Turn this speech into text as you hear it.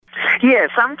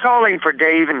Yes, I'm calling for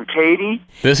Dave and Katie.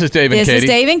 This is Dave and Katie. This is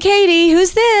Dave and Katie.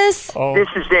 Who's this? Oh. This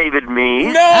is David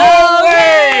Meece. No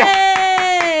way!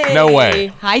 Yay! No way.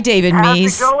 Hi, David How's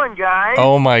Meece. it going, guys?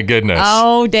 Oh, my goodness.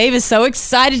 Oh, Dave is so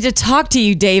excited to talk to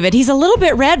you, David. He's a little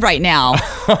bit red right now.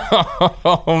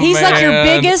 He's like your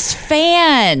biggest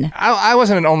fan. I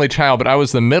wasn't an only child, but I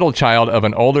was the middle child of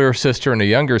an older sister and a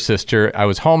younger sister. I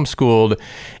was homeschooled.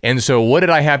 And so what did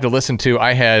I have to listen to?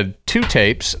 I had 2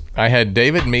 tapes. I had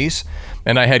David Meece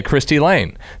and I had Christy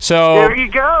Lane. So there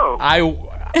you go.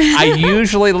 I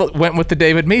usually went with the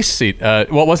David Meece seat. Well,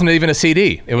 it wasn't even a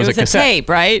CD. It was a cassette. A tape,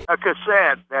 right? A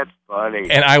cassette. That's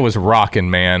funny. And I was rocking,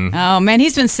 man. Oh, man,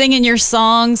 he's been singing your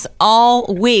songs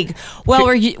all week. Well,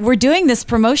 we're doing this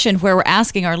promotion where we're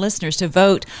asking our listeners to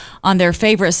vote on their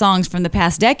favorite songs from the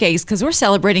past decades because we're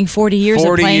celebrating 40 years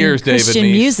of playing Christian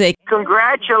music.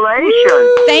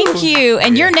 Congratulations. Thank you.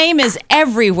 And your name is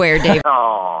everywhere, David.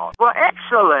 Oh, well,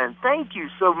 excellent. Thank you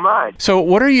so much. So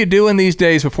what are you doing these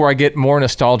days before I get more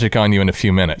nostalgic on you in a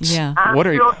few minutes? Yeah. I'm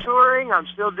still touring. I'm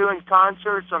still doing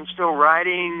concerts. I'm still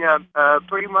writing.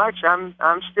 Pretty much, I'm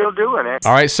still doing it.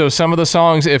 All right. So some of the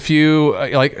songs, if you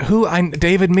like,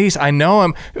 David Meece, I know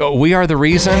him. We Are the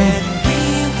Reason.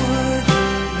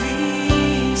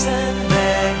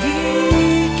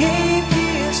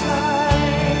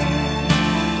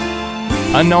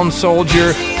 Unknown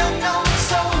Soldier.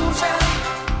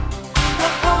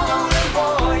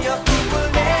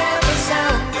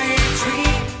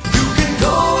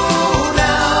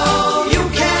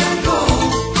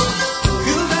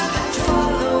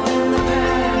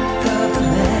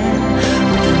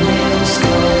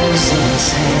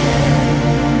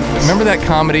 Remember that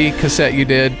comedy cassette you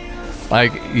did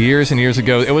like years and years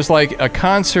ago? It was like a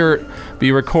concert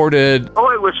be recorded. Oh,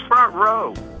 it was Front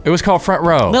Row. It was called Front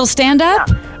Row. Little stand-up?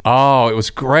 Yeah. Oh, it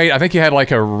was great. I think you had like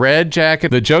a red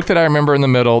jacket. The joke that I remember in the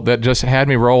middle that just had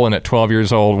me rolling at 12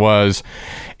 years old was,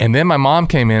 and then my mom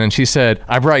came in and she said,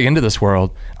 I brought you into this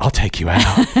world. I'll take you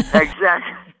out.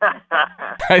 Exactly.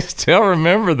 I still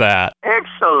remember that.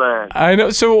 Excellent. I know.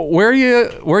 So where are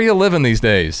you living these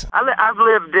days? I've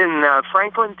lived in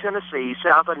Franklin, Tennessee,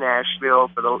 south of Nashville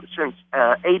since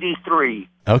 '83.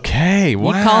 Okay.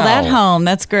 Wow. You call that home.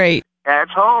 That's great.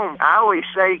 That's home. I always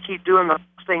say keep doing the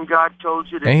thing God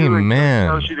told you to do. Amen.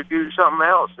 He tells you to do something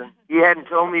else, and He hadn't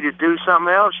told me to do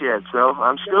something else yet, so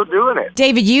I'm still doing it.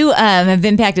 David, you have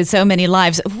impacted so many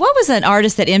lives. What was an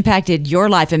artist that impacted your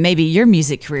life and maybe your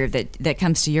music career that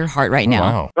comes to your heart right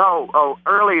now? Wow. Oh,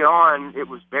 early on, it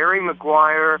was Barry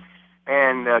McGuire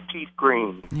and Keith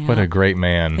Green. Yeah. What a great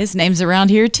man. His name's around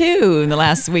here, too, in the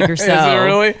last week or so. Is it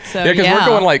really? So, yeah, because we're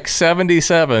going like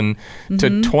 77 to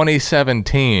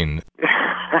 2017.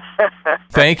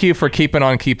 Thank you for keeping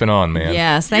on, man.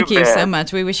 Yes, thank you so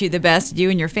much. We wish you the best, you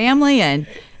and your family, and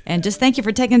just thank you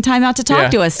for taking time out to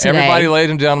talk to us today. Everybody,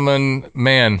 ladies and gentlemen,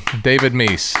 man, David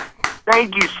Meece.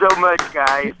 Thank you so much,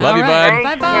 guys. Love you, bud.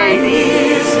 Bye-bye.